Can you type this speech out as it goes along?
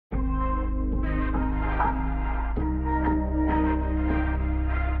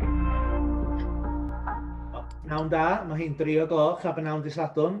Pnawn da, mae hi'n 3:00 a bynawn dydd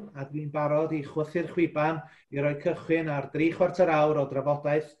Sadwrn, a dwi'n barod i chwythu'r chwiban i roi cychwyn ar 3/4 awr o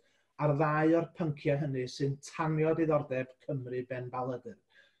drafodaeth ar ddau o'r pynciau hynny sy'n tanio diddordeb Cymru ben Baladur,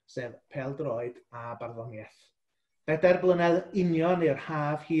 sef pêl-droed a barddoniaeth. 4 blynedd union i'r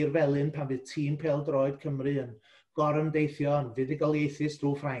haf hir felyn pan fydd tîm pêl-droed Cymru yn gorymdeithio yn fuddugoliaethus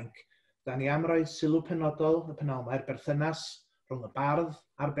drwy Ffrainc. Da ni am roi sylw penodol y pnawn mae'r berthynas rhwng y bardd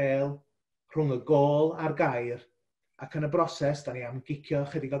a'r bêl, rhwng y gôl a'r gair, ac yn y broses, da ni am gicio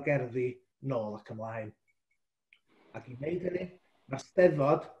chydig o gerddi nôl ac ymlaen. Ac i wneud hynny, mae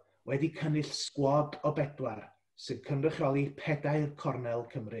Steddfod wedi cynnull sgwad o 4 sy'n cynrychioli 4 cornel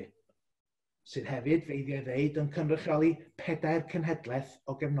Cymru, sydd hefyd feiddiau ddeud yn cynrychioli 4 cenhedlaeth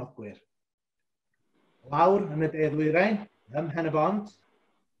o gefnogwyr. Lawr yn y De-ddwyrain, ym Mhen y Bont,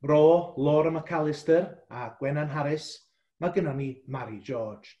 Bro, Laura McAllister a Gwenan Harris, mae gennym ni Mari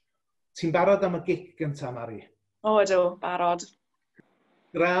George. Ti'n barod am y gic gyntaf, Mari? O, ydw, barod.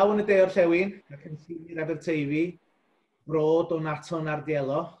 Draw yn y De-orllewin, ac yn Sir Aberteifi, Bro Donato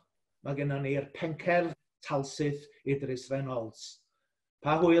Nardiello, mae gennym ni'r pencerdd talsyth Idris Reynolds.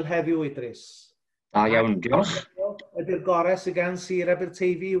 Pa hwyl heddiw, Idris? Da iawn, diolch. Ydy'r gorau sydd gan Sir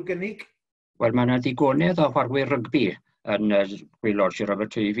Aberteifi i'w gynnig? Wel, mae yna ddigonedd o chwaraewyr rygbi yn gwaelod Sir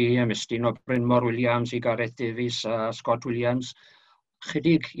Aberteifi, ymestyn o Brynmor Williams i Gareth Davies a Scott Williams.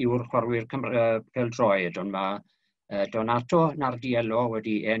 Chydig yw'r chwaraewyr pêl-droed, ond mae Donato Nardiello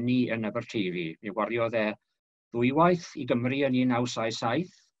wedi enni yn Aberteifi. Mi wariodd 2 waith i Gymru yn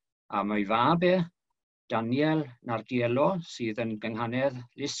 1977, a mae fab Daniel Nardiello, sydd yn gynghanedd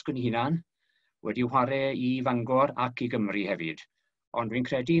Lusg yn hunan, wedi chwarae i Fangor ac i Gymru hefyd. Ond dwi'n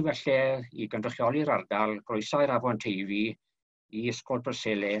credu falle i gynrychioli'r ardal, groesau'r Afon Teifi, i Ysgol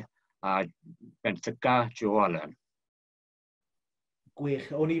Brysele a Benfica Joe Allen. Gwych.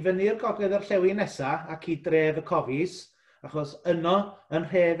 O'n i fyny'r gogledd orllewin nesaf ac i dref y Cofis, achos yno, yn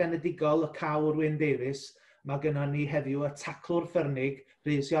nhref enedigol y cawr Wyn Davies, mae gennym ni heddiw y taclwr ffyrnig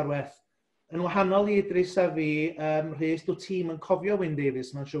Rhys Iorwerth. Yn wahanol i Idris a fi, Rhys, dwi tîm yn cofio Wyn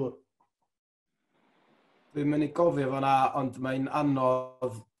Davies, mae'n siŵr. Dwi'n mynd i gofio fo'na, ond mae'n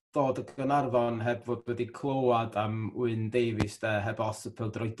anodd dod y Gaernarfon heb fod wedi clywed am Wyn Davies, heb os y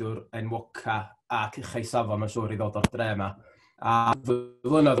pêl-droedwr enwoca ac uchau safon, mae'n siŵr i ddod o'r dre yma. A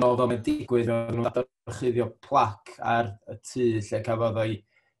flynedd yn ôl fel mae'n digwydd, nhw'n adorchuddio plac ar y tŷ lle cafodd o'i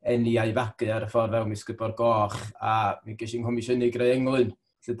enni a'i fagu ar y ffordd fewn i Sgubor Goch, a mi ges i'n comisiynu greu englyn.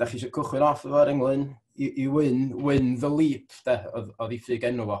 Lle da chi eisiau cychwyn off efo'r englyn i win the leap, o ddiffyg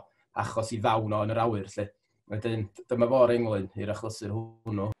enw fo, achos i fawn o yn yr awyr. Wedyn, dyma fo'r englyn i'r achlysur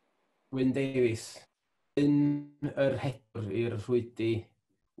hwnnw. Wyn Davies, wyn yr hedwr i'r rhwydi,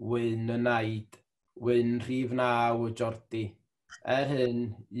 wyn y naid, wyn rhif 9 y Jordi. Hyn,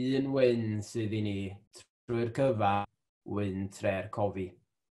 un wyn sydd i ni trwy'r cyfa, wyn tre'r cofi.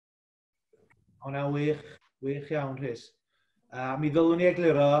 O'na wych iawn, Rhys. Mi ddylwn ni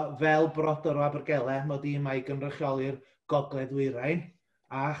egluro fel brodor o Abergele, mod i yma i gynrychioli'r gogledd ddwyrain,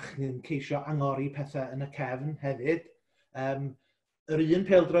 ac yn ceisio angori pethau yn y cefn hefyd. Yr un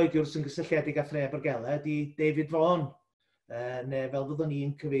pêl-droediwr sy'n gysylltiedig â thre Abergele ydy David Vaughan, neu fel fyddwn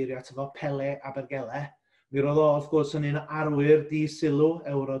ni'n cyfeirio ato fo Pele Abergele. Mi roedd o wrth gwrs yn un arwyr di-sylw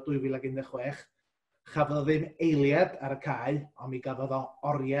Ewro 2016. Chafodd ddim eiliad ar y cae, ond mi gafodd o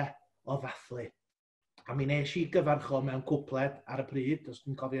oriau o ddathlu. A mi nes i gyfarcho mewn cwpled ar y pryd, os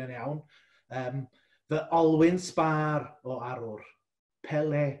dwi'n cofio'n iawn, fy olwyn sbar o arwr,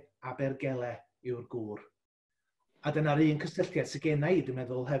 Pele Abergele yw'r gŵr. A dyna'r un cysylltiad sydd genna i, dwi'n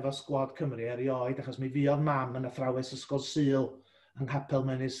meddwl, hefo sgwad Cymru erioed, achos mi fuodd mam yn athrawes ysgol Sul yng Nghapel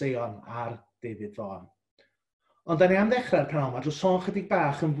Mynydd Seion ar David Vaughan. Ond da ni am ddechrau'r pnawn yma, drwy sôn chydig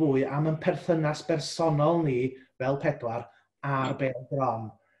bach yn fwy am yn perthynas bersonol ni fel pedwar a'r bêl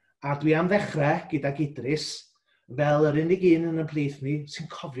drom. A dwi am ddechrau gydag Idris fel yr unig un yn y plith ni sy'n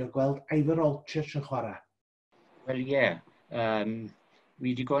cofio gweld Ivor Olchurch yn chwarae. Wel ie,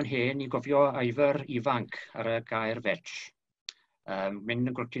 wi wedi go'n hen i gofio Ivor ifanc ar y gair fetch. Mynd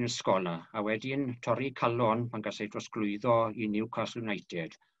yn grwtyn ysgol na, a wedyn torri calon pan gallai drosglwyddo i Newcastle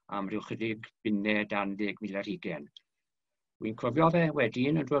United am ryw chydig bunnau 10,000 ar 20. Wy'n cofio fe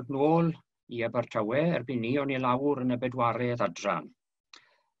wedyn yn dod nôl i Abertawe erbyn ni o'n i lawr yn y bedwaredd adran.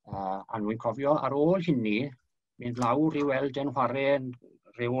 A wy'n cofio ar ôl hynny mynd lawr i weld yn chwarae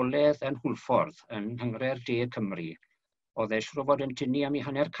reoledd yn Hwlffordd yn Nghynghrair De Cymru. Oedd siŵr o fod yn tynnu am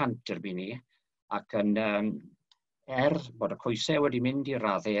 100 erbyn ni, ac yn bod y coesau wedi mynd i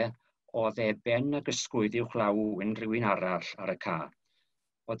raddau, oedd ben y gysgwydd uwchlaw yn rhywun arall ar y ca.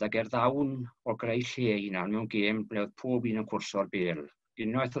 Oedd ag ddawn o greu lle unan mewn gêm ble oedd pob un yn cwrso'r bêl.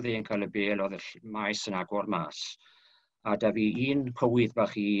 unwaith oedd e'n cael y bêl oedd y maes yn agor mas. A da fi un cywydd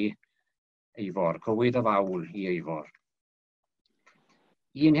bach i Eifor, cywydd o fawl i Eifor.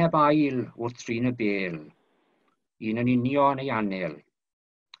 Un heb ail wrth trin y bêl, un yn union ei anel.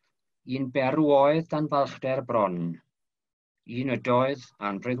 Un berw oedd dan falchder bron, un ydoedd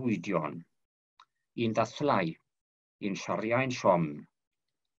a'n breuddwydion. Un ddathlau, un siariau'n siom,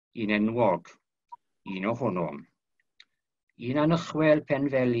 un enwog, un ohonom. Un anychwel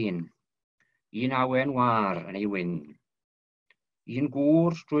penfelin, un awen war yn ei wyn. Un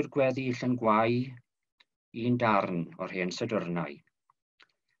gŵr drwy'r gweddill yn gwau, un darn o'r hen sydyrnau.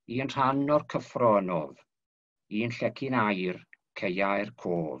 Un rhan o'r cyffro ynof, un llecyn air, ceiau'r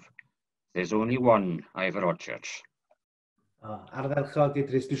cof. There's only one Ivor Rodgers. Ardderchog,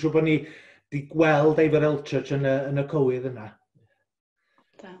 Idris. Dwi'n siŵr bod ni wedi gweld Ivor Rodgers yn y cywydd yna.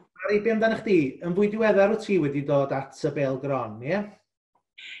 Mari, be amdano chdi? Yn fwy diweddar wyt ti wedi dod at y bêl gron, ie?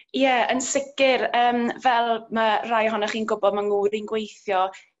 Ie, yn sicr, fel mae rai ohonoch chi'n gwybod, mae ngŵr i'n gweithio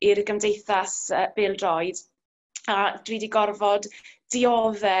i'r gymdeithas bêl-droed. A dwi wedi gorfod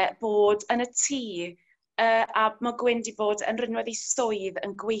dioddau bod yn y tŷ a mae Gwyn wedi bod yn rynwedd i swydd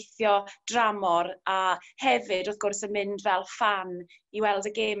yn gweithio dramor a hefyd wrth gwrs yn mynd fel fan i weld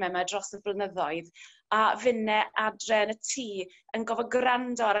y gemau yma dros y blynyddoedd. A finne adre yn y tŷ yn gofod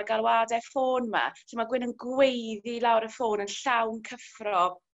gwrando ar y galwadau ffôn yma. Lle mae Gwyn yn gweiddi lawr y ffôn yn llawn cyffro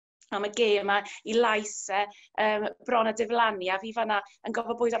am y gêm yma i lais bron a diflannu. A fi fanna yn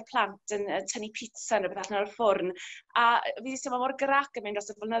gofod bwyd o'r plant yn tynnu pizza yn rhywbeth allan o'r ffwrn. A fi wedi sôn mor grac yn mynd dros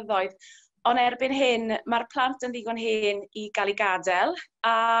y blynyddoedd. Ond erbyn hyn, mae'r plant yn ddigon hen i gael ei gadael.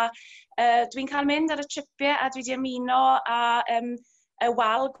 A dwi'n cael mynd ar y tripiau a dwi wedi ymuno a y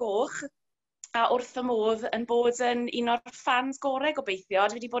wal goch. A wrth y modd yn bod yn un o'r ffans gorau gobeithio.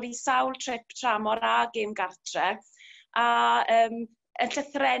 Dwi wedi bod i sawl trip tramor a gêm gartre. A yn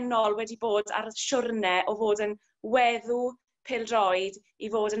llythrenol wedi bod ar y siwrne o fod yn weddw pêl-droed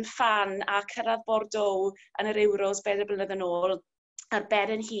i fod yn fan a cyrraedd Bordeaux yn yr Ewros 4 blynedd yn ôl. A'r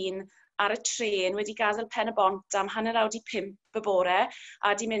bed yn hun ar y tren wedi gadael pen y bont am 4:45 y bore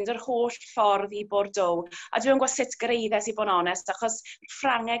a di mynd yr holl ffordd i Bordeaux. A dwi'n gwybod sut gyrraeddes i bod yn onest, achos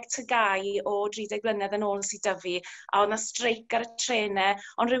Ffrangeg tygau o 30 blynedd yn ôl sy'n dyfu, a oedd yna streic ar y trenau,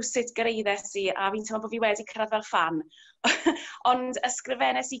 ond rhywsut gyrraeddes i, a fi'n teimlo bod fi wedi cyrraedd fel fan. Ond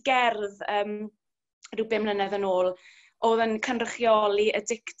ysgrifennes i gerdd rhyw 5 mlynedd yn ôl, oedd yn cynrychioli y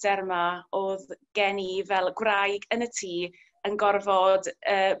dicter yma, oedd gen i fel gwraig yn y tŷ, yn gorfod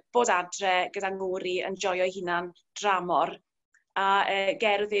bod adre gyda ngwri yn joio hunan dramor. A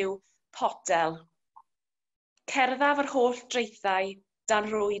gerdd yw Potel. Cerddaf yr holl dreithau dan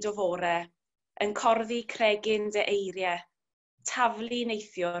rwyd o fore, yn corddi cregyn dy eiriau, taflu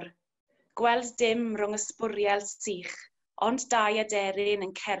neithiwr, gweld dim rhwng ysbwriel sych, ond dau aderyn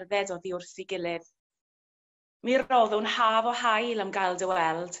yn cerdded oddi wrth ei gilydd. Mi roddwn haf o hael am gael dy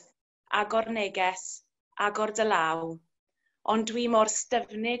weld, agor neges, agor dy law, ond dwi mor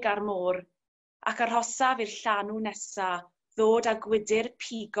styfnig ar môr, ac arhosaf i'r llanw nesa, ddod â gwydyr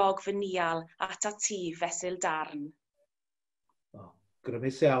pigog fy nial at ati fesul darn.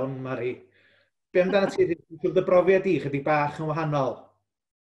 Grymus iawn, Mari. Be amdano ti? Dy brofiad i chydig bach yn wahanol?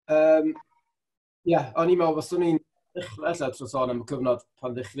 Ie, o'n i'n meddwl fos o'n i'n dechrau trwy sôn am y cyfnod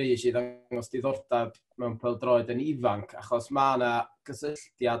pan ddechreuais i ddangos diddordeb mewn pêl-droed yn ifanc, achos mae yna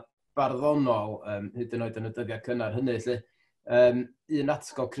gysylltiad barddonol hyd yn oed yn y dyddiau cynnar hynny. Un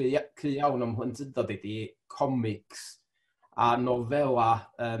atgol cry iawn am hwntydod ydi comics a nofela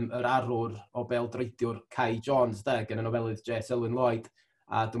yr arwr o bêl-droediwr Kai Jones, gen y nofelydd J. Selwyn Lloyd.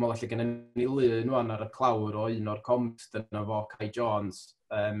 A dwi'n meddwl gen ni lun wan ar y clawr o un o'r comics dyna fo Kai Jones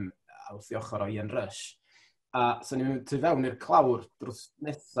a wrth i ochr o Ian Rush. A so ni'n mynd fewn i'r clawr drws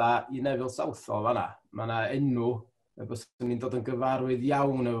nesa i Neville Southall fanna. Mae yna enw, bys ni'n dod yn gyfarwydd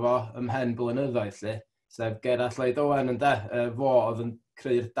iawn efo ymhen blynyddoedd lle. Sef Gerdd Llion Jones ynde, fo oedd yn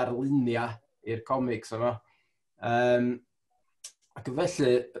creu'r darluniau i'r comics yma. Ac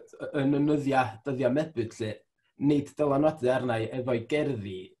felly, yn y dyddiau mebyd lle, nid dylanwadu arna i efo'i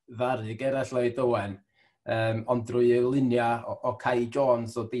gerddi ddaru Gerdd Llion Jones, ond drwy y luniau o Kai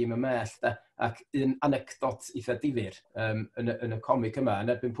Jones o Dim y Mell, ac un anecdot eitha difyr yn y comic yma,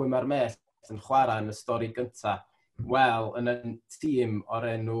 yn erbyn pwy mae'r Mell yn chwarae yn y stori gyntaf. Wel, yn y tîm o'r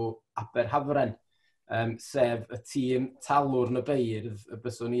enw Aberhafren, sef y tîm talwr yn y Beirdd,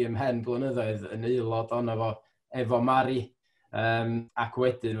 byswn ni ymhen blynyddoedd yn aelod ono efo Mari, ac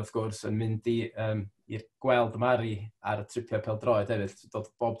wedyn wrth gwrs yn mynd i'r gweld Mari ar y tripiau pêl-droed hefyd, dod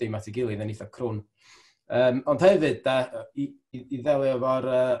bob dim at ei gilydd yn eitha crwn. Ond hefyd, i ddelio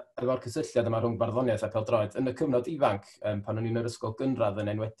efo'r cysylltiad yma rhwng barddoniaeth a pêl-droed, yn y cyfnod ifanc, pan o'n i'n yr ysgol gynradd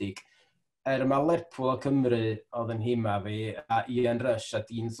yn enwedig, mae Lerpwl o Cymru oedd yn hima fi, a Ian Rush a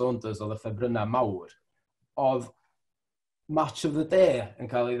Dean Saunders oedd y ffefrynnau mawr, oedd Match of the Day yn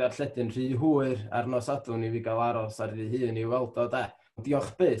cael ei ddarlledu'n rhy hwyr ar nos Sadwrn i fi gael aros ar ei hun i weld o de.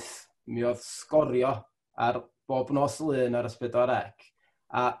 Diolch byth, mi oedd sgorio ar bob nos lun ar ysbrydorec.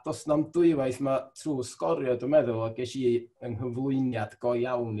 A dos na'm dwywaith mae trwy sgorio, dwi'n meddwl, o ges i yng nghyflwyniad go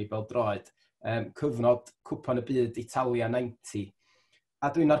iawn i bêl-droed, cyfnod Cwpan y Byd Italia 90.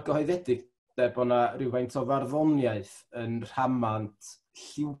 A dwi'n argyhoeddedig bod yna rhywfaint o farddoniaeth yn rhamant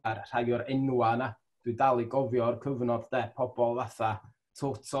lliwgar rhai o'r enwa yna. Dwi dal i gofio'r cyfnod pobl fatha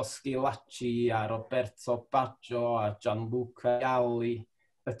Toto Schillaci a Roberto Baggio a Gianluca Vialli,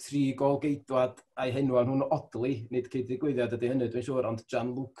 y 3 golgeidwad a'i henwa nhw'n odli, nid cyd-ddigwyddiad ydy hynny dwi'n siŵr, ond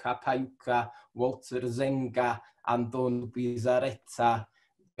Gianluca Pagliuca, Walter Zenga, Andon Bizarreta,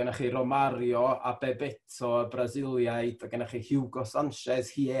 gennych chi Romario a Bebeto, y Brasiliaid, a gennych chi Hugo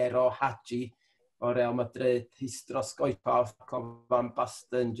Sanchez, Hierro Hagi o Real Madrid, Histros Goipaf, Van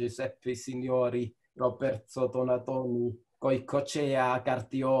Basten, Giuseppe Signori, Roberto Donadoni, Goicoechea,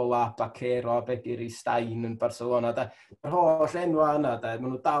 Guardiola, Baquero a Begiri Stein yn Barcelona. Yr holl enwa yna, maen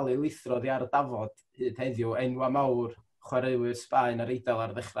nhw dal i lithro di ar y dafod hyd heddiw, enwa mawr chwaraewyr Sbaen ar Eidal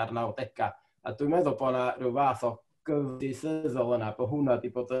ar ddechrau'r 90au. A dwi'n meddwl bod yna rhyw fath o gyfieithyddol yna, bod hwnna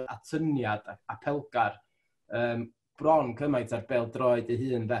wedi bod yn atyniad a pelgar bron cymaint ar bêl-droed ei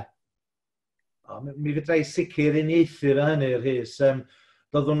hun de. Mi fydra i sicr uniaethu'r hynny, Rhys.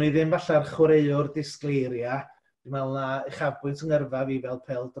 Doeddwn i ddim falle'r chwaraewr disgleiria. Dwi'n meddwl na uchafbwynt yng ngyrfa fi fel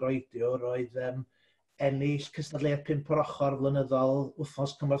pêl-droediwr oedd ennill cystadleuaeth 5 o'r ochr flynyddol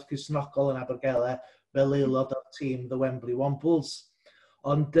wythnos cymorth Cristnogol yn Abergele fel aelod o'r tîm The Wembley Wombles.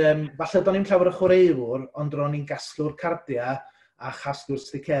 Ond falle do'n i'n llawer y chwaraewr, ond ro'n i'n gasglwr cardia a chasglwr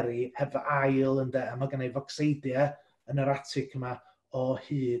sticeri heb ail yn de, a mae gen i focseidia yn yr atig yma o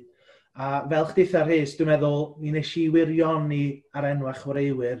hyd. A fel chdi'tha Rhys, dwi'n meddwl mi nes i wirioni ar enwa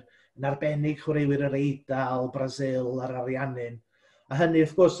chwaraewyr, yn arbennig chwaraewyr yr Eidal, Brasil a'r Ariannin. A hynny,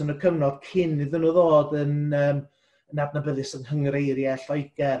 wrth gwrs, yn y cyfnod cyn iddyn nhw ddod yn adnabyddus yng Nghynghreiriau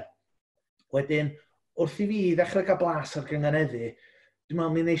Lloegr. Wedyn, wrth i fi ddechrau cael blas ar gynganeddu, dwi'n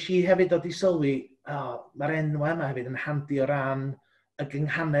meddwl mi nes i hefyd dod i sylwi, mae'r enwa yma hefyd yn handi o ran y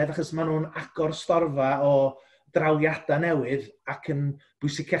gynghanedd, achos maen nhw'n agor storfa o drawiadau newydd ac yn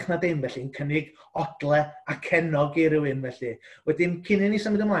bwysicach na dim felly, yn cynnig odle a cennog i rywun felly. Wedyn, cyn i ni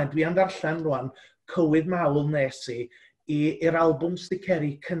symud ymlaen, dwi am ddarllen rwan cywydd mawl nes i'r albwm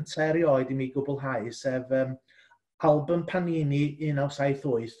sticeri cyntaf erioed i mi gwblhau, sef albwm Panini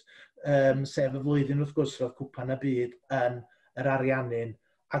 1978, sef y flwyddyn wrth gwrs roedd Cwpan y Byd yn yr Ariannin,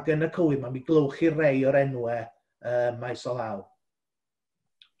 ac yn y cywydd yma mi glywch chi rei o'r enwau maes o law.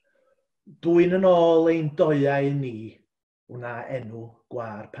 Dwi'n yn ôl ein doiau ni, wna enw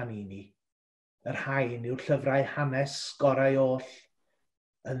gwar Panini. Yr rhain yw'r llyfrau hanes gorau oll.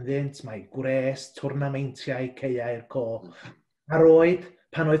 Ynddynt mae gwres twrnameintiau ceuau'r coch. Ar oed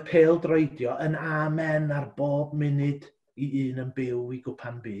pan oedd pêl-droedio yn amen ar bob munud i un yn byw i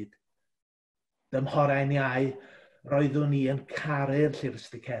Gwpan Byd. Dymhorau'n iau, roeddwn ni yn caru'r llyfr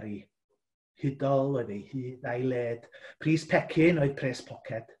sticeri. Hudol oedd ei hyd a'i led. Pris pecyn oedd pres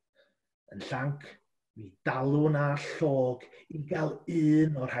poced. Yn llanc, mi dalwn a llog i gael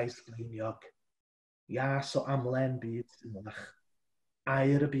un o'r rhai sgleiniog. Ias o amlen byd symlach.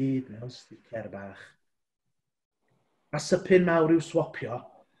 Air y byd mewn sticer bach. A sypyn mawr i'w swopio,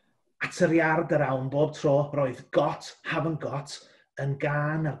 at yr iard yr awn bob tro roedd got, haven't got, yn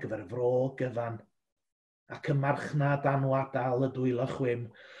gan ar gyfer fro gyfan. Ac y marchnad anwadal y dwylo chwym,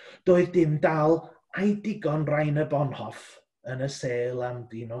 doedd dim dal a'i digon rhain y bonhoff yn y sel am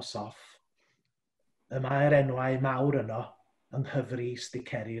dyn o soff. Y mae'r enwau mawr yno yng nghyfri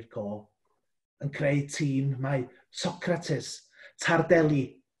sticeri'r co. Yn creu tîm mae Socrates,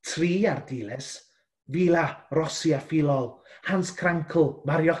 Tardelli, Tri ar Diles, Vila, Rossi a Filol, Hans Krankl,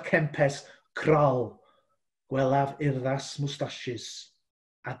 Mario Kempes, Kroll, Gwelaf Urddas Moustaches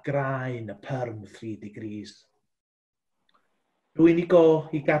a Graen y Perm 3 degrees. Rwy'n i go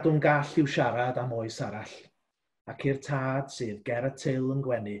i gadw'n gall i'w siarad am oes arall, ac i'r tad sydd ger y tyl yn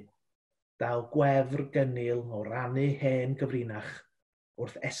gwenu, daw gwefr gynnil o rannu hen gyfrinach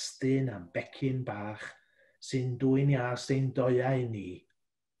wrth estyn am becyn bach sy'n dwy'n ias ein doiau ni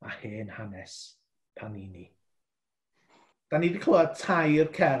a hen hanes Panini. Da ni wedi clywed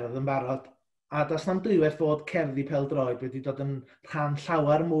tair cerdd yn barod, a does na'm dwywaith fod cerddi pêl-droed wedi dod yn rhan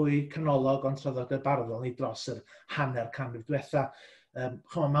llawer mwy canolog o'n traddodiad barddol ni dros yr hanner canrif diwetha.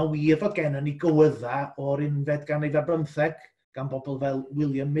 Mae wir fod gen ni gywydda o'r 19th gan bobl fel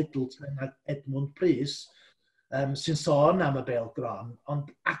William Middleton a Edmund Pris, sy'n sôn am y bêl gron, ond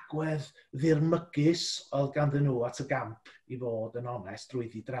agwedd ddirmygus oedd ganddyn nhw at y gamp i fod yn onest drwy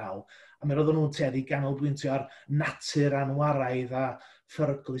ddi draw. A mi roedden nhw'n tueddu ganolbwyntio ar natur anwaraidd a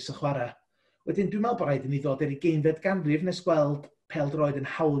ffyryglus y chwarae. Wedyn, dwi'n meddwl bod rhaid i ni ddod i'r 20th ganrif nes gweld pêl-droed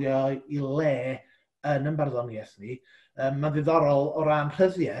yn hawlio i le yn yn barddoniaeth ni. Mae'n ddiddorol o ran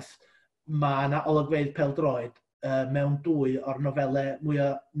rhyddiaeth, mae yna olygfeydd pêl-droed mewn dwy o'r nofelau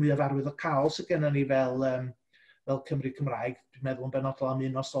mwyaf arwyddocaol sydd gennym ni fel Cymru Cymraeg. Dwi'n meddwl yn benodol am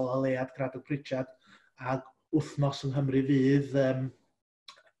un o Sola Lead, Craddock Pritchard, ac Wythnos yng Nghymru Fydd,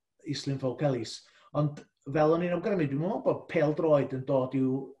 Islwyn Folk Ellis. Ond fel o'n i'n awgrymu, dwi'n meddwl bod pêl-droed yn dod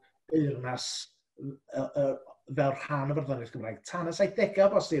i'w deyrnas fel rhan o farddoniaeth Gymraeg tan y 70au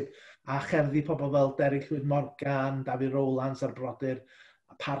o bosib, a cherddi pobl fel Derry Llwyd Morgan, David Rowlands a'r brodyr,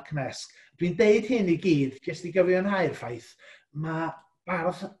 a Parc Nesg. Dwi'n deud hyn i gyd, jyst i gyfiawnhau'r ffaith, mae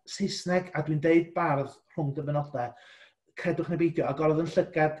bardd Saesneg, a dwi'n deud bardd rhwng dy benodau, credwch neu beidio, ac oedd yn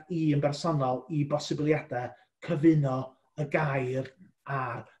llygad i yn bersonol i bosibiliadau cyfuno y gair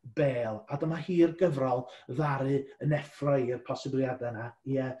a'r bêl. A dyma hi'r gyfrol ddaru yn effro i'r posibiliadau yna.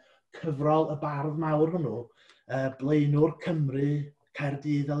 Ie, cyfrol y bardd mawr hwnnw, Blaenwr Cymru,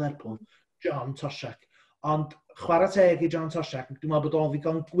 Caerdydd a Lerpwl, John Tosiak. Ond chwarae teg i John Tosiak, dwi'n meddwl bod o'n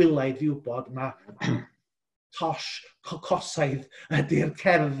ddigon gwylaidd i wybod, mae cocosaidd ydy'r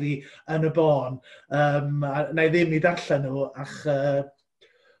cerddi yn y bôn. Na i ddim i darllen nhw, ach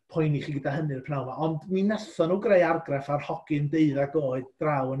poeni chi gyda hynny'r pnawn yma. Ond mi nathon nhw greu argraff ar hogyn 12 oed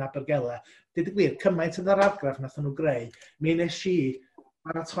draw yn Abergele. Dyd y gwir, cymaint yna'r argraff nathon nhw greu. Mi nes i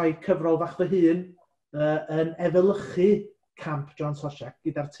baratoi cyfrol fach fy hun yn efelychu camp John Tosiak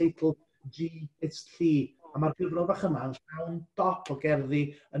gyda'r teitl G. It's Lly. A mae'r gyfrol fach yma yn llawn dop o gerddi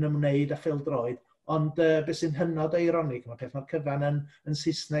yn ymwneud â phêl-droed. Ond beth sy'n hynod o ironig, mae'r peth mae'r cyfan yn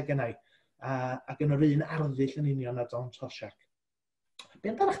Saesneg yna, ac yn yr un arddull yn union â John Tosiak. Be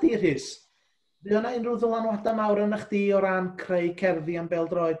amdano chdi, Rhys? Fydd yna unrhyw ddylanwadau mawr yna chdi o ran creu cerddi am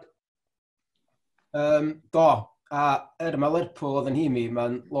bêl-droed? Do, a mae Lerpwl oedd yn himi,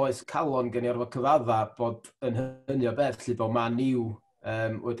 mae'n loes calon gen i orfod cyfadda bod yn hynny o beth lle bod Man U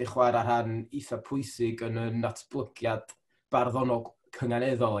wedi chwarae rhan eitha pwysig yn y natblygiad barddonol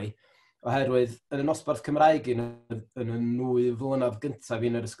cynganeddol i. Oherwydd, yn y nosbarth Cymraeg yn y 9 flynedd gyntaf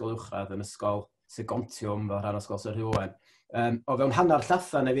un yr ysgol uwchradd, yn ysgol Segontiwm, fel rhan ysgol Sir Hywel. O fewn hanner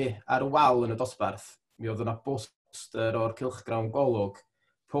llathan i fi ar y wal yn y dosbarth, mi oedd yna poster o'r cylchgrawn golwg,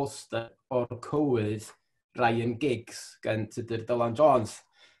 poster o'r cywydd Ryan Giggs gan Tudur Llion Jones.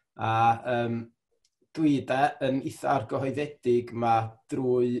 A dwi yn eitha argyhoeddedig mae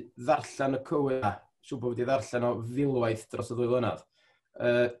drwy ddarllen y cywydd, siŵr bod wedi ddarllen o filwaith dros y 2 flynedd,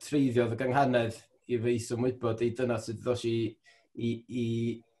 treiddiodd y gynghanedd i fe isymwybod i dyna sydd ddod i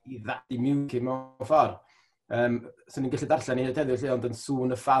ddadu miwci mewn ffordd. Sy'n ni'n gallu darllen i hyd heddiw lle, ond yn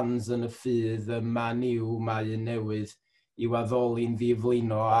sŵn y fans yn y ffydd, y Man U, mae un newydd i waddoli'n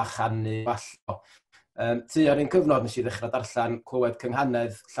ddiflino a channu fallo. Tu ar un cyfnod nes i ddechrau darllen clywed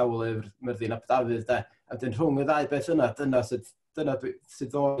cynghanedd llawlyfr Myrdin ap Dafydd, a dyn rhwng y ddau beth yna, dyna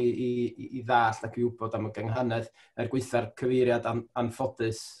sydd o i ddall ac i wybod am y gynghanedd gweitha'r cyfeiriad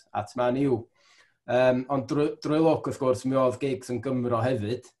anffodus at Man U. Ond drwy lwc, wrth gwrs, mi oedd Giggs yn Gymro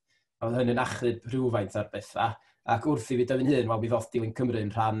hefyd, oedd hynny'n achub rhywfaint ar bethau, ac wrth i fi dyfu'n hyn, mi ddoth Dilyn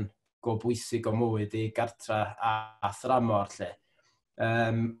Cymru'n rhan go bwysig o mywyd i gartra a thramor lle.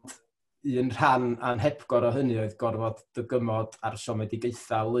 Un rhan anhepgor o hynny oedd gorfod dygymod ar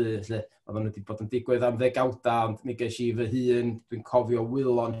siomedigaethau lu, lle oedd nhw wedi bod yn digwydd am 10 ond mi ges i fy hun, dwi'n cofio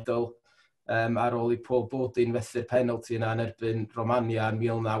Wilon Hiddle ar ôl i Paul Bodin fethu'r penalty yna yn erbyn Romania yn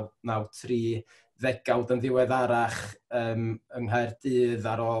 1993, 10 yn ddiweddarach yng Nghaerdydd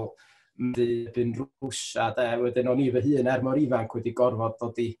ar ôl erbyn Rwsia. Wedyn o'n i fy hun mor ifanc wedi gorfod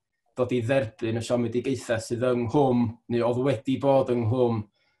dod i dderbyn y siomedigaethau sydd yng Nghwm, neu oedd wedi bod yng Nghwm,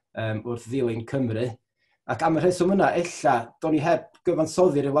 wrth Ddilyn Cymru. Ac am y rheswm yna, ella, do'n i heb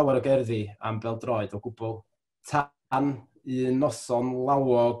gyfansoddi'r i lawer o gerddi am bêl-droed o gwbl tan un noson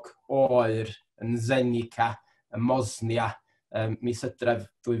lawog oer yn Zenica, yn Mosnia, mis Hydref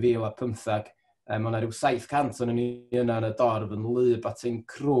 2015. Mae yna rhyw 700 o'n ni yna yn y dorf yn lyb at ein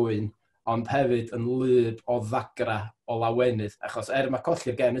crwyn, ond hefyd yn lyb o ddagra o lawenydd. Achos mae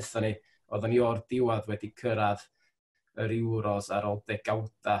colli'r gen ytho ni, oedden ni o'r diwedd wedi cyrraedd yr Ewros ar ôl 10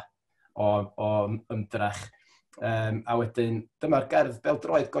 o ymdrech. A wedyn, dyma'r gerdd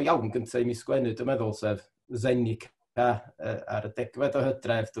bêl-droed go iawn gyntaf i mi sgwennu, dwi'n meddwl, sef Zenica ar y 10 o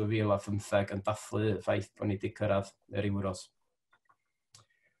Hydref 2015 yn dathlu y ffaith bod ni wedi cyrraedd yr Ewros.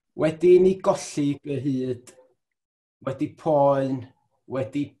 Wedi ni golli gyhyd, wedi poen,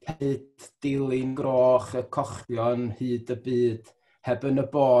 wedi pyd dilyn groch y cochion hyd y byd, heb yn y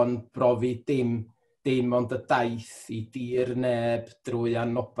bôn brofi dim ond y daith i dir neb drwy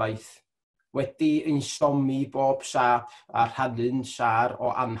anobaith. Wedi ein siomi bob siap a rhannu'n siar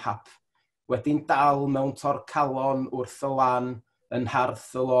o anhap. Wedi'n dal mewn torcalon wrth y lan, yn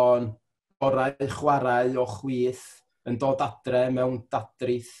harth y lôn, orau chwarae o chwith, yn dod adre mewn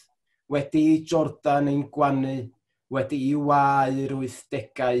dadrith. Wedi Jordan ein gwanu, wedi I wau'r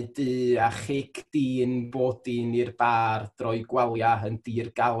 80au du a chig dyn bodyn i'r bar droi gwalia yn dir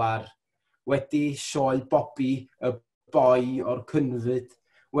galar. Wedi sioe Bobby y boi o'r cynfyd,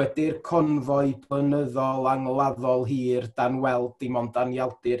 wedi'r confoi blynyddol angladdol hir dan weld dim ond dan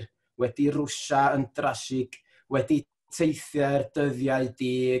Ialdir, wedi Rwsia yn drasig, wedi teithio'r dyddiau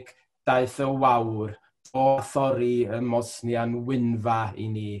dig, daeth y wawr, o thori y Mosnian wynfa I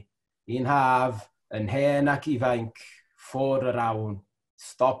ni. Un haf, yn hen ac ifanc, ffwr yr awn,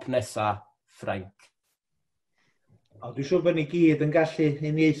 stop nesa, Ffrainc. Dwi'n siŵr bod ni gyd yn gallu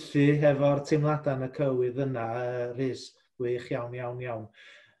uniaethu efo'r teimladau yn y cywydd yna, Rhys, gwych iawn.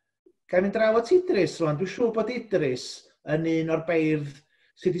 Gael mynd draw at Idris rwan, dwi'n siŵr bod Idris yn un o'r beirdd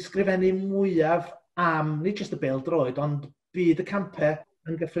sydd wedi sgrifennu mwyaf am, nid jyst y Bêl droed, ond byd y campau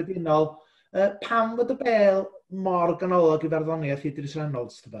yn gyffredinol. Pam fod y Bêl mor ganolog I farddoniaeth Idris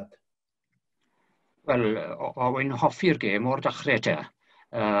Reynolds, tybed? Wel, o'n hoffi'r gêm o'r dechrau te.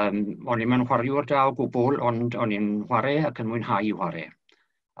 O'n i'n chwaraewr da o gwbl, ond o'n i'n chwarae ac yn mwynhau I chwarae,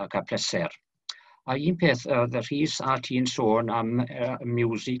 ac a pleser. A un peth, oedd y Rhys a ti'n sôn am y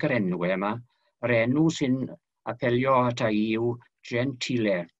miwsig yr enwau yma, yr enw sy'n apelio ata I yw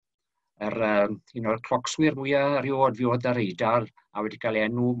Gentile, un o'r clocswyr mwyaf erioed fiodd ar Eidal a wedi cael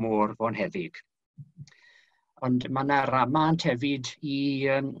enw môr fonheddig. Ond mae yna ramant hefyd I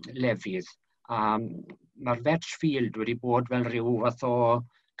lefydd, a mae'r Vetchfield wedi bod fel rhyw fath o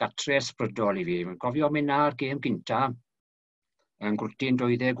gatre ysbrydol I fi. Mae'n cofio mynd ar gêm gynta yn gwrtyn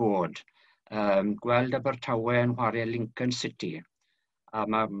 20 oed, gweld Abertawe yn chwarae Lincoln City. A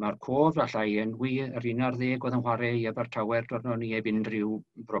mae'r cof allai yn yr 11 oedd yn chwarae I Abertawe diwrnod ni heb unrhyw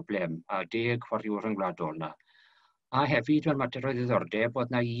broblem, a 10 chwaraewr yn gwladol yna. A hefyd fel mater o ddiddordeb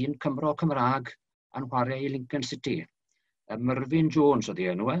oedd yna un Cymro Cymraeg yn chwarae I Lincoln City. Llion Jones oedd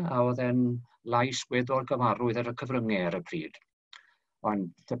I enw, a oedd e'n lais weddol gyfarwydd ar y cyfryngau ar y pryd. Ond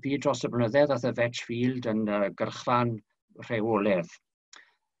typu dros y blynyddoedd oedd y Vetchfield yn gyrchfan rheoledd.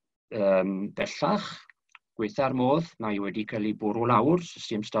 Bellach, gweitha'r modd, mae wedi cael ei bwrw lawr,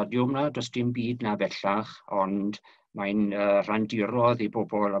 dim stadiwm na, does dim byd na bellach, ond mae'n randirodd I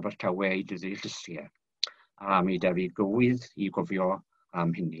bobl Abertawe I dyddiau llysiau. A mi da fi gywydd I gofio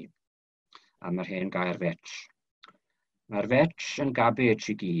am hynny, am yr hen gair Vetch. Mae'r Vetch yn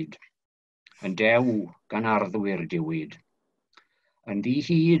gabej I gyd, yn dew gan arddwyr diwyd. Yn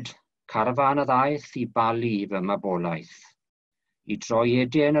ddi-hyd, carfan y ddaeth I balu fy mabolaeth, I droi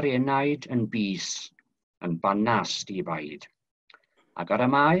eden yr enaid yn bys, yn banast I baid. Ac ar y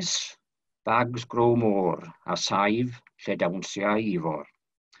maes, bags grow môr a saif lle dawnsiau Ifor,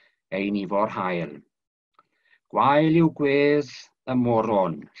 ein Ifor hael. Gwael yw gwedd y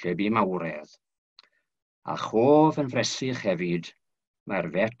moron lle bu mawredd, a chof yn fresych hefyd, mae'r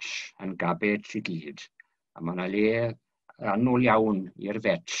Vetch yn gabej I gyd. A mae yna le annwyl iawn i'r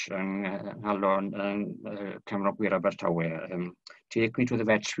Vetch yn halon Cymrogwyr Abertawe. Take me to the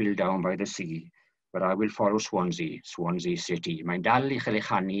Vetchfield down by the sea, but I will follow Swansea City. Mae'n dal I chael ei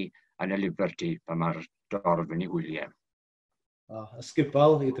chanu yn y Liberty pan mae'r dorf yn ei hwyliau.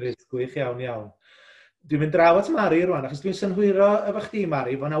 Ysgubol, Idris, gwych iawn. Dwi'n mynd draw at Mari rwan, achos dwi'n synhwyro efo chdi,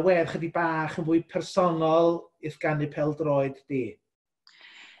 Mari, fod yna wedd chydig bach yn fwy personol i'th gannu pêl-droed di.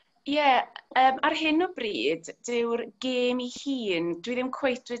 Ar hyn o bryd, dyw'r gêm I hun, dwi ddim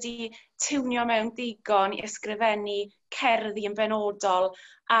cweit wedi tiwnio mewn digon I ysgrifennu cerddi yn benodol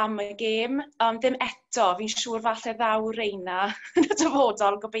am y gêm, ond ddim eto, fi'n siŵr falle ddaw reina yn y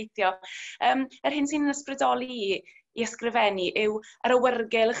dyfodol gobeithio. Yr hyn sy'n ysbrydoli I ysgrifennu yw yr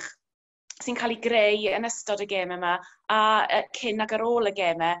awyrgylch sy'n cael ei greu yn ystod y gêm yma, a cyn ac ar ôl y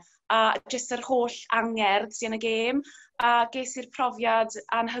gemau, a jyst yr holl angerdd sy'n y gêm, a ges i'r profiad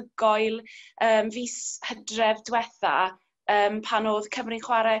anhygoel fis Hydref diwetha pan oedd Cymru'n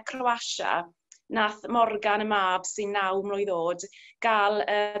chwarae Croatia, nath Morgan y mab sy'n 9 mlwydd oed gael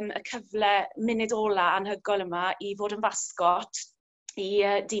y cyfle munud ola anhygoel yma I fod yn fasgot I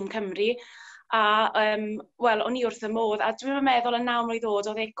dîm Cymru. A o'n I wrth y modd, a dwi'n meddwl yn 9 mlwydd oed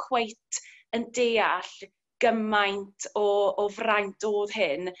oedd cweit yn deall gymaint o fraint oedd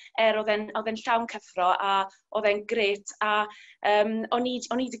hyn, oedd e'n llawn cyffro a oedd e'n gret. A o'n i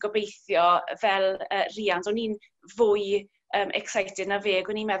wedi gobeithio fel riant, o'n i'n fwy excited na fe,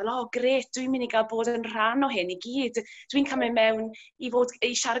 o'n i'n meddwl, gret, dwi'n mynd i gael bod yn rhan o hyn i gyd. Dwi'n cymryd mewn i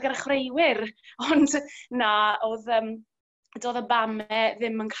siarad gyda chreuwyr, ond na, doedd y bamau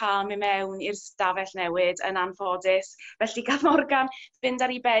ddim yn cael mynd mewn i'r stafell newid yn anffodus. Felly gath Morgan fynd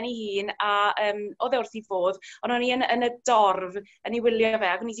ar ei ben ei hun a oedd e wrth ei fodd, ond o'n i yn y dorf yn ei wylio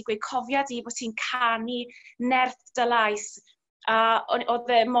fe, ac o'n i wedi gweud cofia di bod ti'n canu nerth dy lais. A oedd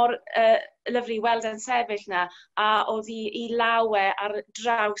e mor lyflu weld e'n sefyll na, a oedd i law e ar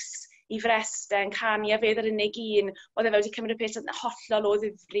draws i frest e'n canu, a fedd yr unig un, oedd e fe wedi cymryd y peth yn hollol o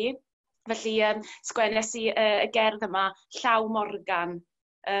ddifri. Felly, sgwennes i y gerdd yma, Llaw Morgan,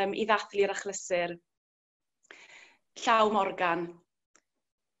 i ddathlu'r achlysur. Llaw Morgan.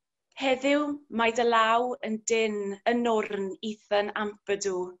 Heddiw mae dy law yn dyn, yn nwrn, ethan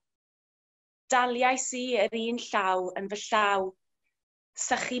ampydw. Daliais i yr un llaw yn fy llaw,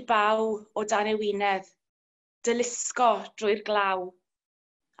 sychu baw o dan y wynedd, dylusgo drwy'r glaw,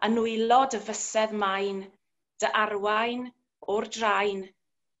 a nwylod y fysedd maen, dy arwain o'r draen,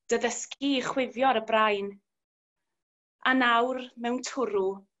 dy ddysgu i chwifio ar y brain. A nawr mewn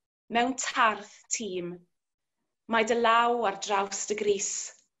twrw, mewn tarth tîm, mae dy law ar draws dy gris,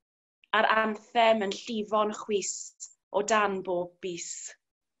 a'r anthem yn llifo'n chwys o dan bob bus.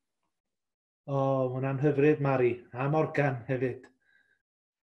 O, hwnna'n hyfryd, Mari, a Morgan hefyd.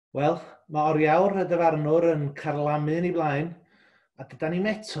 Wel, mae oriawr y dyfarnwr yn carlamu yn ei blaen, a dyda ni'n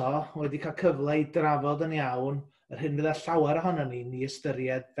eto wedi cael cyfle i drafod yn iawn yr hyn fydd y llawer ohono ni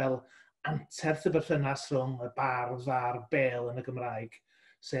ystyried fel anterth y berthynas rhwng y bardd a'r bêl yn y Gymraeg,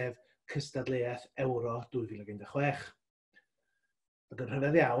 sef cystadleuaeth Ewro 2016. Ac yn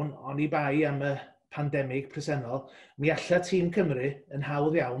rhyfedd iawn, oni bai am y pandemig presennol, mi alla tîm Cymru yn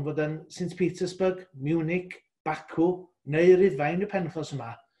hawdd iawn fod yn St Petersburg, Munich, Baku neu Rufain y penwythnos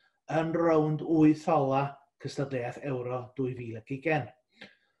yma yn rownd 8 ola cystadleuaeth Ewro 2020.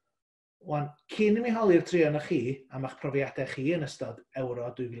 Wan, cyn i mi holi'r trio yna chi am eich profiadau chi yn ystod Ewro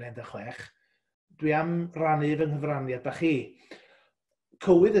 2016, dwi am rannu fy nghyfraniad bach chi.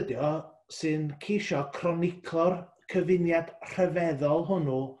 Cywydd ydi o sy'n ceisio croniclo'r cyfuniad rhyfeddol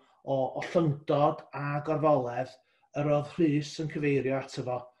hwnnw o llyngdod a gorfoledd yr oedd Rhys yn cyfeirio ato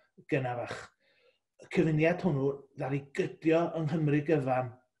fo gynnafach. Y cyfuniad hwnnw ddari gydio yng Nghymru gyfan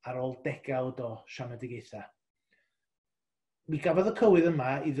ar ôl degawd o siamedigaethau. Mi gafodd y cywydd yma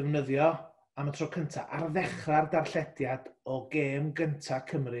i ddefnyddio am y tro cyntaf ar ddechrau'r darllediad o gêm gyntaf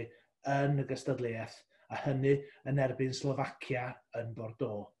Cymru yn y gystadleuaeth, a hynny yn erbyn Slovacia yn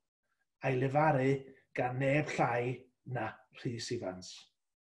Bordeaux. A'i lefaru gan neb llai na Rhys Iorwerth.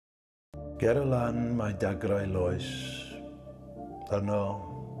 Ger y lan mae dagrau loes, yno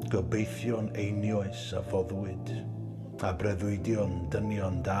gobeithio'n einioes a foddwyd, a breuddwydion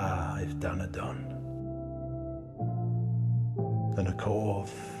dynion da eith dan y don. Yn y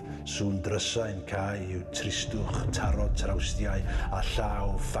cof, sŵn drysau'n cael yw tristwch taro trawstiau a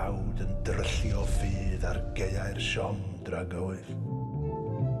llaw ffawd yn dryllio ffydd ar gaeau'r siom dragowydd.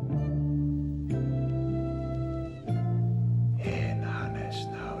 Hen hanes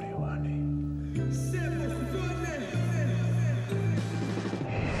nawr i wani.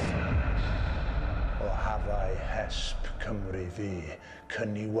 O hafau hesp Cymru fi,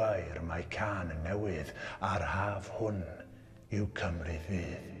 cyniwair mae can newydd a'r haf hwn yw Cymru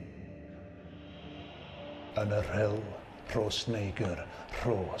fydd. Yn y rhyl, Rhos Neigr,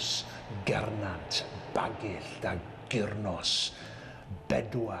 Rhos, Gernant, Bagillt a Gyrnos,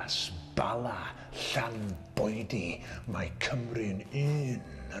 Bedwas, Bala, Llanboedi, mae Cymru'n un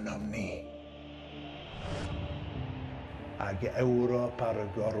yn omni. Ag Ewrop ar y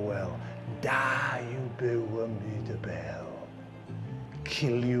gorwel, da yw byw ym Beirdd y Bêl.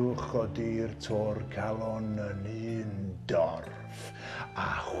 Ciliwch o dir tor calon yn un dorf a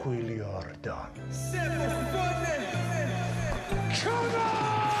chwilio'r don. Come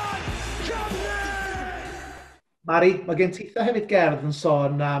on! Cymru! Mari, mae gen ti hefyd gerdd yn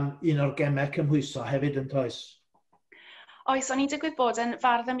sôn am un o'r gemau cymhwyso hefyd yn toes. Oes, o'n i'n digwydd bod yn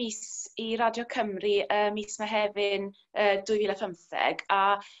fardd y mis i Radio Cymru mis Mehefin 2015,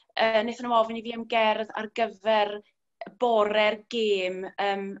 a wnaethon nhw ofyn i fi am gerdd ar gyfer bore'r gêm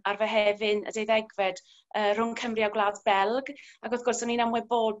ar Fehefin y 12fed rhwng Cymru a Gwlad Belg. Ac wrth gwrs, o'n i'n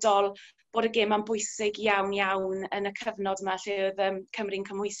ymwybodol bod y gêm yn bwysig iawn yn y cyfnod yma lle oedd Cymru'n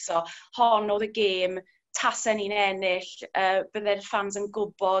cymhwyso. Hon oedd y gêm tasen ni'n ennill, byddai'r fans yn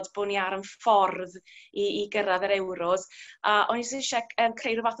gwybod bod ni ar yn ffordd i gyrraedd yr Ewros. A o'n i eisiau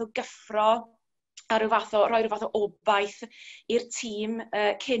creu rhyw fath o gyffro a rhoi rhyw fath o obaith i'r tîm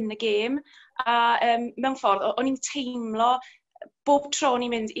cyn y gêm. A mewn ffordd, o'n i'n teimlo, bob tro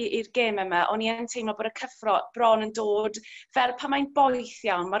ni'n mynd i'r gêm yma, o'n i'n teimlo bod y cyffro bron yn dod, fel pan mae'n boeth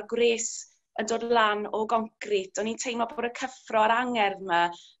iawn, mae'r gwres yn dod lan o goncrit. O'n i'n teimlo bod y cyffro a'r angerdd yma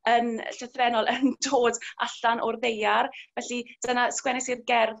yn llythrenol yn dod allan o'r ddeiar. Felly dyna sgwennes i'r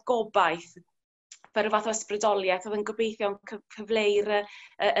gerdd gobaith, fel rhyw fath o ysbrydoliaeth, oedd yn gobeithio'n cyfleu'r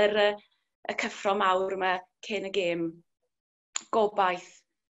y cyffro mawr yma cyn y gêm. Gobaith.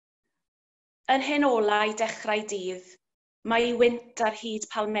 Yn hyn ola i dechrau dydd, mae I wynt ar hyd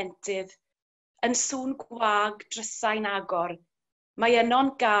palmentydd, yn sŵn gwag drysau'n agor. Mae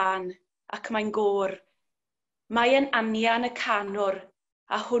yno'n gan ac mae'n gôr. Mae yn anian y canwr,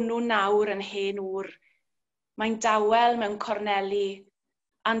 a hwnnw nawr yn hen ŵr. Mae'n dawel mewn corneli,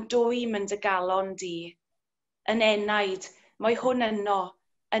 a'n dwym yn dy galon di. Yn enaid, mae hwn yno,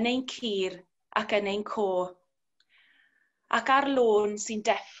 yn ein cur ac yn ein co. Ac ar lôn sy'n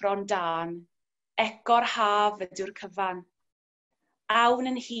deffro'n dan, eco'r haf ydyw'r cyfan. Awn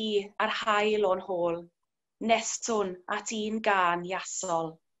yn hi ar hael o'n hôl, neswn at un gan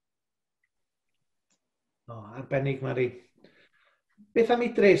iasol. Arbennig, Mari. Beth am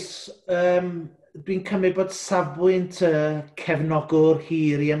Idris? Dwi'n cymryd bod safbwynt cefnogwr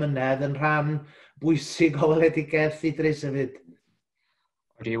hir I ymynedd yn rhan bwysig o weledigaeth Idris hefyd.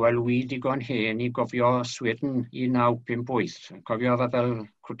 Wel, wy digon hen I gofio Sweden 1958. Cofio fe fel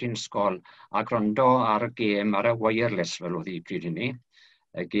cwtyn ysgol a gwrando ar y gêm ar y wireless fel oedd I pryd hynny.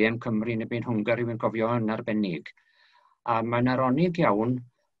 Y gêm Cymru yn ebyn Hwngari wy'n cofio yn arbennig. A mae'n ironig iawn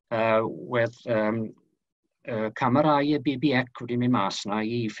wedd camerâu y BBX wedi mynd mas na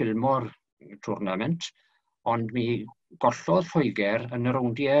I ffilmo'r tournament, ond mi gollodd Lloegr yn y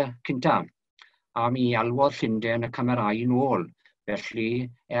rowndiau cynta, a mi alwodd Llundain y camerâu nôl. Felly,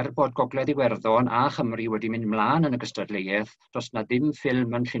 bod Gogledd Iwerddon a Chymru wedi mynd mlaen yn y cystadleuaeth, does na ddim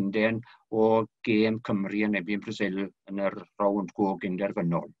ffilm yn Llundain o gêm Cymru yn ebyn Brazil yn yr rownd go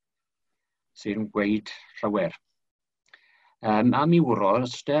gynderfynol, sy'n gweud llawer. Am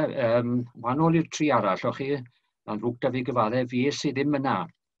Ewros, wahanol i'r tri arall, o'ch chi, yn ddrwg da fi gyfaddau, fi sydd ddim yna.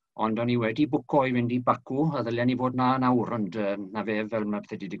 Ond o'n I wedi bwco I fynd I Bacw, a ddylen I fod na nawr, ond na fe fel mae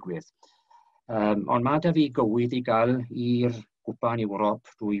beth wedi digwydd. Ond mae da fi gywydd I gael i'r Gwpan Ewrop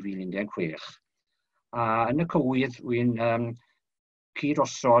 2016. A yn y cywydd, wy'n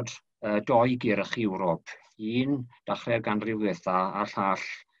cyd-osod 2 gyrch Ewrop. Un dechrau'r ganrif ddiwetha a llall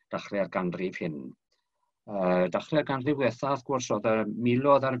dechrau'r ganrif hyn. Dechrau'r ganrif ddiwetha, wrth gwrs, oedd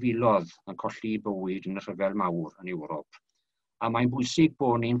miloedd ar filoedd yn colli bywyd yn y rhyfel mawr yn Ewrop. A mae'n bwysig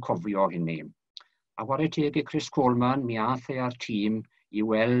bod ni'n cofio hynny. A ware teg I Chris Coleman, mi ath a'r tîm I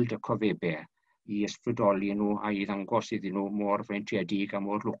weld y cofebau, I ysbrydoli nhw a I ddangos iddyn nhw mor freintiedig a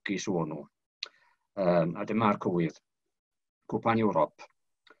mor lwcus o'n nhw. A dyma'r cywydd. Gwpan Ewrop.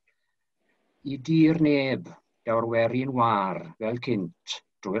 I dir neb, daw'r werin war, fel cynt,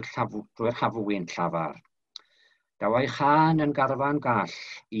 drwy'r chafwyn llafar. Daw ei chan yn garfan gall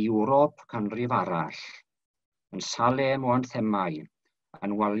I Ewrop canrif arall, yn Salem o anthemau,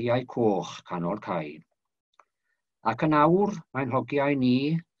 yn waliau coch canol cae. Ac yn awr mae'n hogiau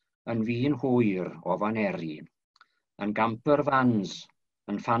ni yn ffin hwyr o faneri, yn gamper fans,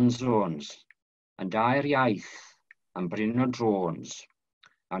 yn fan zones, yn dair iaith, yn bryn o drones,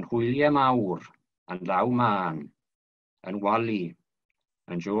 yn hwyliau mawr, yn law man, yn wali,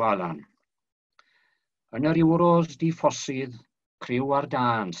 yn Joe Allan. Yn yr Ewros diffosydd, criw ar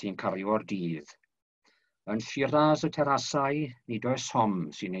dan sy'n cario'r dydd. Yn Shiraz y terasau, nid oes hom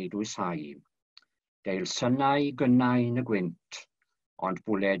sy'n neud wysau. Deil synnau gynnau yn y gwynt, ond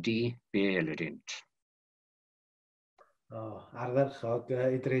bwledi bêl ydynt. Ardderchog,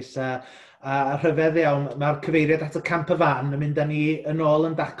 Idris. A rhyfedd iawn, mae'r cyfeiriad at y camp y fan yn mynd â ni yn ôl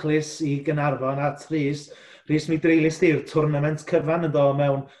yn daclus I Gynarfon at Rhys. Rhys, mi dreilis di'r twrnament cyfan yn dod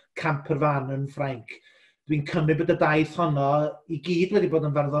mewn camp y fan yn Ffrainc. Dwi'n cymryd bod y daith honno I gyd wedi bod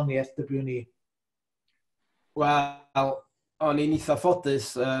yn farddoniaeth dybwn ni. Wel, o'n i'n eitha ffodus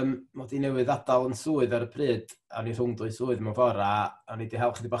mod I newydd adael yn swydd ar y pryd, a ni rhwng dwy swydd mewn ffordd, a o'n I wedi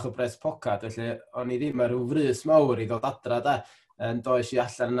hel chydig bach o bres pocad, felly o'n I ddim ar rhyw frys mawr I ddod adra da. Does I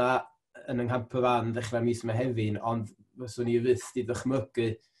allan yna yn yng Nghamp y Fan ddechrau mis Mehefin, ond fyswn I fyth I ddychmygu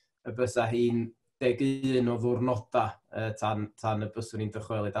y bysa hi'n 11 o ddwrnodau tan y byswn i'n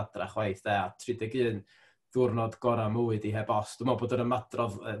dychwelyd adra chwaith, a 31 ddwrnod gorau mywyd I heb os. Dwi'n meddwl bod yr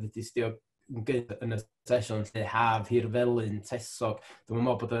ymadrodd wedi stio yn y sesiwn lle haf hir felyn, tesog. Dwi'n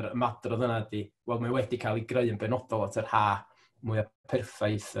meddwl bod yr ymadrodd yna mae wedi cael ei greu yn benodol at yr ha mwyaf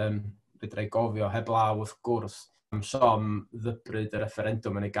perffaith fedra I gofio heb law wrth gwrs. siom ddybryd y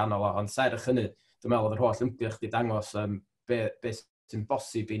referendwm yn ei ganol o, ond serch hynny, dwi'n meddwl oedd yr holl ymgyrch wedi dangos beth sy'n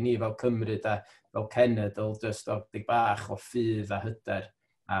bosib i ni fel Cymru, fel cenedl, jyst o dig bach o ffydd a hyder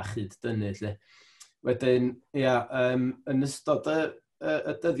a chyd dynnu. Wedyn, yn ystod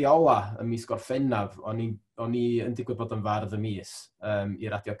y dyddiau ola, y mis Gorffennaf, o'n i yn digwydd bod yn fardd y mis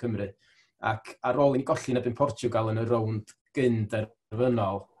i Radio Cymru. Ac ar ôl i ni golli yn ebyn Portugal yn y rownd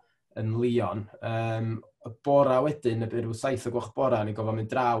gyn-derfynol yn Llion, y bora wedyn, y ryw 7 o gloch bora, ni'n gofod mynd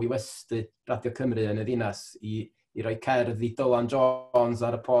draw i westy Radio Cymru yn y ddinas i roi cerdd i Llion Jones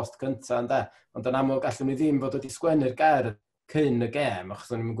ar y post cyntaf, ynde. Ond yn amlwg gallwn ni ddim fod wedi sgwennu'r gerdd cyn y gêm,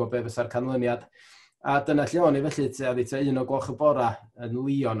 achos o'n i'n gwybod beth fysa'r canlyniad. A dyna lle o'n i felly, tua 1 o gloch y bora yn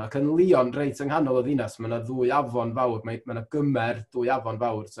Llion. Ac yn Llion, reit yng nghanol y ddinas, mae yna 2 afon fawr, mae yna gymer 2 afon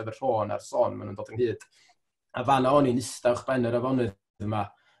fawr, sef y Rhôn a'r Son, maen nhw'n dod ynghyd. A fanna o'n i'n ista o'ch ben yr afonydd yma,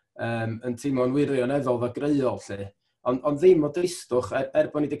 yn teimlo'n wirioneddol fo greol, lle. Ond ddim o dristwch,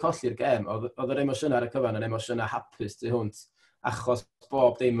 bod ni wedi colli'r gêm, oedd yr emosiynau ar y cyfan yn emosiynau hapus tu hwnt, achos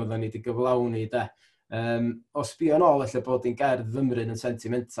bob dim oedden ni wedi gyflawni, de. O sbio yn ôl, efallai bod i'n gerdd fymryn yn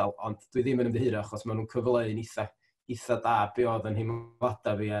sentimental, ond dwi ddim yn ymddiheuro achos maen nhw'n cyfleu'n eitha da be oedd yn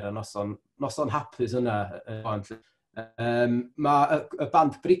himlada fi ar y noson hapus yna. Mae y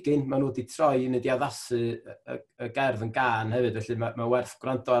band Brigyn, maen nhw wedi troi yn wedi addasu y gerdd yn gan hefyd, felly mae werth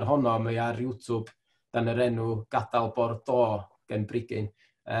gwrando ar honno, mae ar YouTube dan yr enw Gadael Bordeaux gen Brigyn.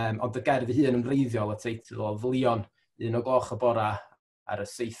 Ond y gerdd ei hun yn wreiddiol, y teitl o Llion, 1 o gloch y bora ar y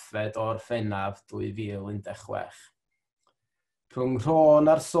 7 o'r Ffennaf 2016. Rhwng Rhôn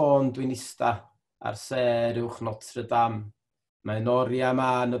a'r Son dwi'n ista ar ser uwch Notre Dame. Mae'n oriau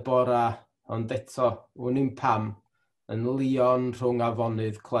man y bora, ond eto, wni'n pam, yn Llion rhwng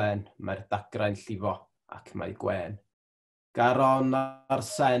afonydd clen, mae'r dagrain llifo ac mae gwen. Garon a'r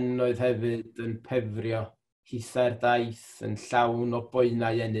sen oedd hefyd yn pefrio, hither daith yn llawn o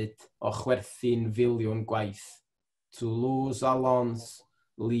boenau enid o chwerthu'n filiwn gwaith. Toulouse a Lons,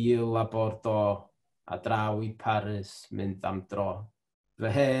 Lille a Bordeaux, a draw i Paris mynd am dro. Fy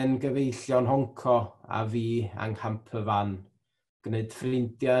hen gyfeillion Honco a fi anghamp-y-fan, gwneud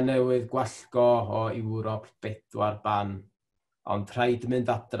ffrindiau newydd gwallgo o Ewrop 4 ban, ond rhaid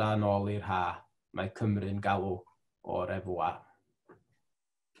mynd adra yn ôl i'r ha, mae Cymru'n galw o'r efwa.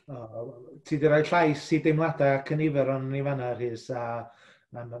 Ti wedi rhoi llais i deimladau ac yn nifer o'n ni fanna, Rhys, a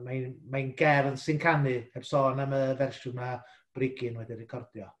mae'n gerdd sy'n canu, heb sôn am y fersiwn na Brigyn wedi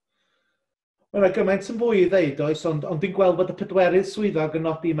recordio. Mae'n gymaint yn fwy i ddeud, oes, ond dwi'n gweld bod y pedwerydd swyddog yn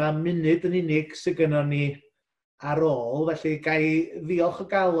nodi yma munud yn unig sydd gynnon ni ar ôl, felly gai ddiolch o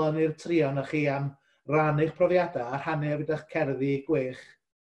galon i'r trio na chi am rannu'ch profiadau a rhannu ar ydych cerddi gwych.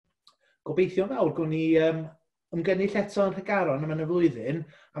 Gobeithio mawr gwn ni ymgennull eto yn Rhegaron am yn y flwyddyn,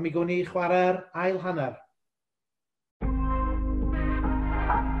 a mi gwn ni chwarae'r ail hanner.